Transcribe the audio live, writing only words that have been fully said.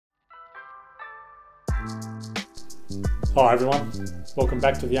Hi everyone, welcome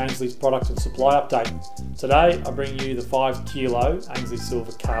back to the Ainslie's product and supply update. Today I bring you the 5 kilo Ainslie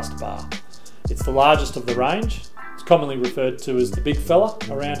Silver cast bar. It's the largest of the range. It's commonly referred to as the big fella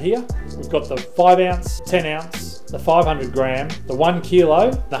around here. We've got the 5 ounce, 10 ounce, the 500 gram, the 1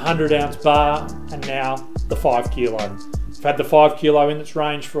 kilo, the 100 ounce bar, and now the 5 kilo. We've had the 5 kilo in its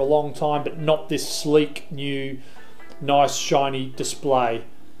range for a long time, but not this sleek, new, nice, shiny display.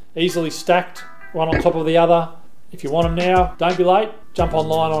 Easily stacked, one on top of the other. If you want them now, don't be late. Jump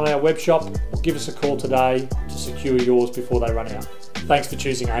online on our web shop or give us a call today to secure yours before they run out. Thanks for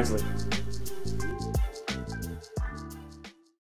choosing Ainslie.